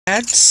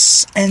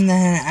And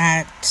then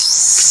at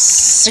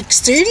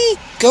 6:30,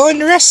 going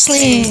to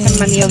wrestling. Some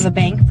money on the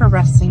bank for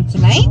wrestling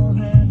tonight.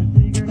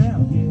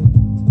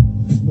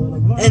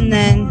 And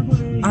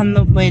then on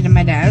the way to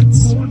my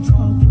dad's.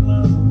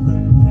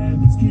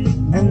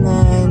 And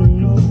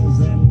then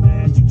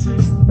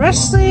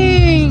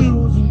wrestling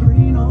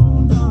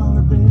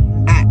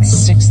at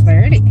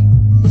 6:30.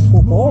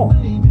 Oh.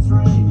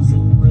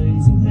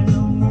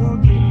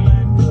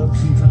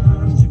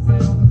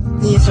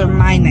 These are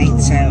my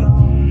nights out.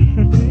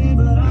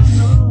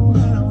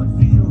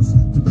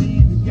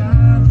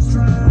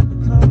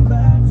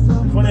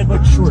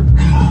 $20 short.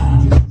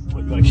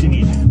 What you actually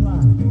need.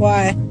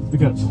 Why?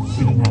 Because we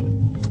didn't have it.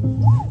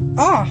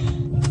 Oh.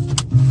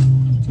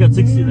 You got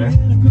 60 there.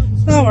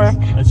 That'll work.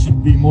 That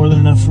should be more than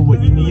enough for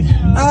what you need.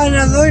 Oh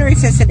no, the only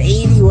reason I said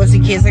 80 was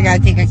in case I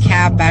gotta take a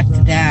cab back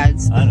to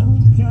Dad's. I know.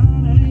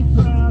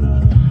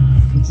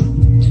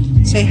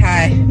 Say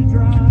hi.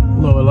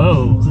 Hello,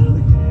 hello.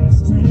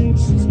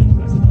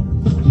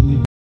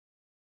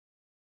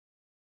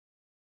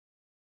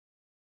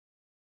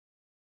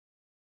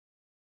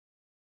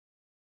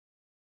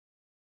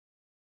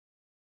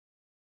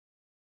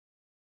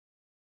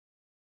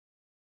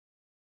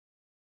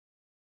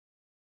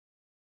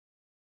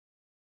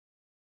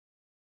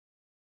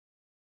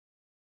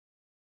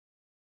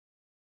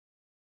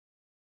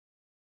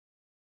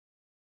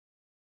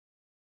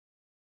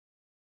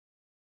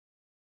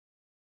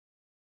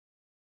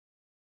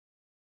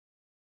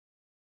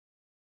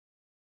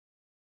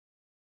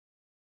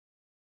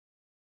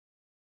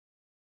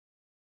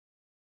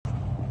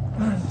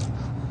 I'm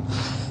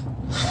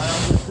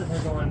just sitting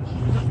there going,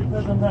 just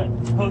because I'm not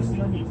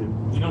posting on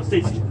YouTube. You know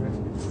Stacy, right?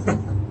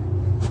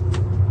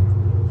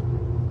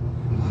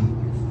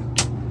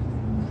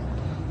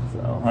 So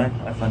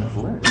I find it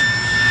hilarious.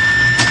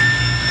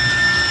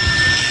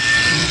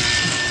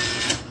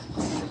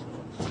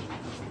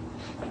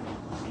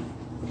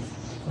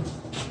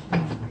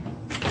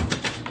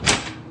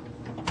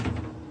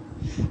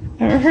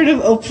 Ever heard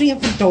of opening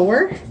up the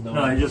door? No,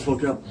 I just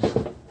woke up.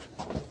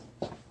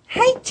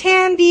 Hi,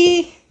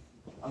 Tandy.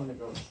 I'm gonna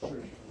go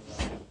straight.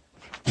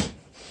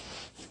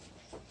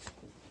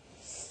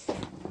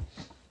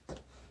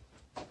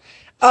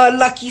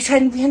 Lucky's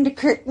hiding behind the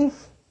curtain.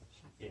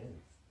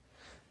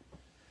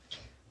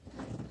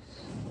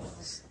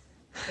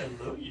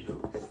 Hello,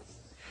 you.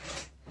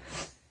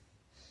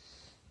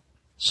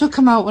 She'll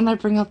come out when I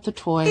bring up the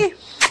toy.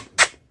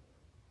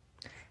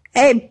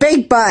 Hey,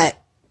 big butt.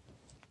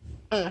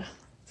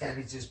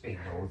 Tammy's just being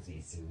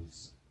nosy, so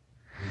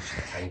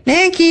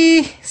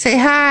Nikki, say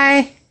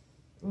hi.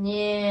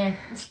 Yeah.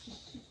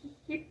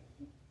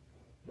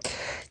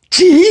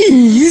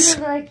 Jeez.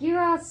 Like, you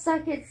all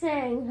suck at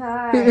saying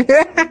hi.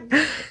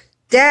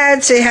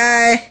 Dad, say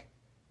hi.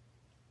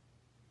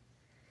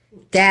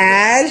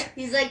 Dad.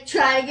 He's like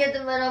trying to get the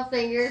middle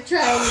finger,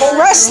 trying to. Oh,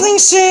 wrestling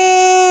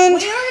soon.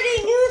 We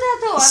already knew that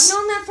though. I've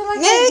known that for like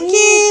Nikki. a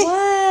week.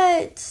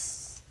 What?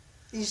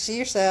 You see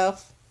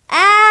yourself.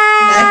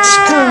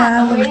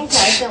 I'm waiting to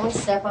accidentally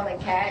step on a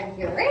cat and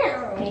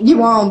go. You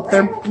won't.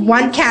 They're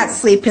one cat's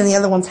sleeping, the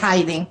other one's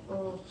hiding.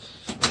 Well,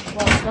 it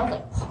smells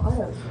like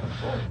pot.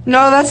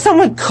 No, that's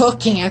someone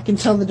cooking. I can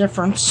tell the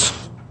difference.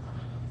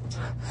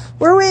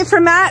 We're waiting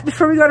for Matt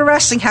before we go to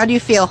wrestling. How do you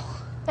feel?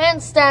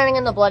 And standing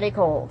in the bloody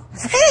cold.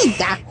 It ain't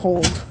that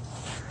cold.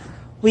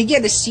 We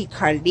get to see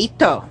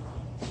Carlito.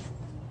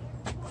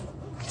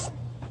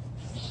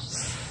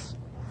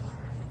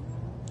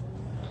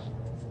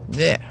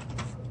 There.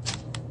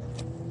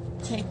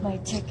 Take my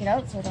ticket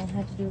out so I don't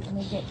have to do it when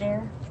I get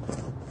there.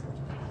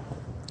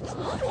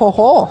 Ho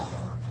ho.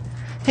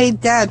 Hey,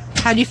 Dad,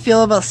 how do you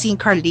feel about seeing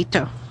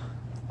Carlito?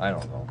 I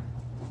don't know.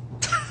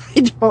 I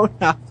don't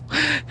know.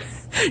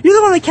 You're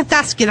the one that kept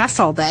asking us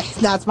all day.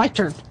 Now it's my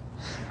turn.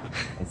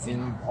 It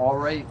seemed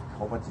alright. A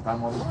whole bunch of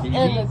time on the TV.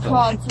 And the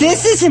cocks.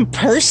 This is in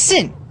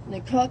person. The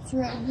cocks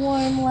are at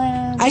warm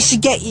land. I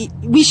should get you.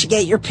 We should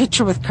get your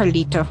picture with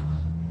Carlito.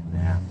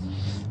 Yeah.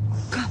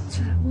 Cocks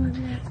are at warm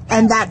land.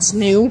 And that's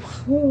new.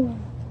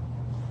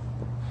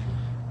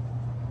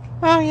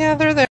 Oh yeah, they're there.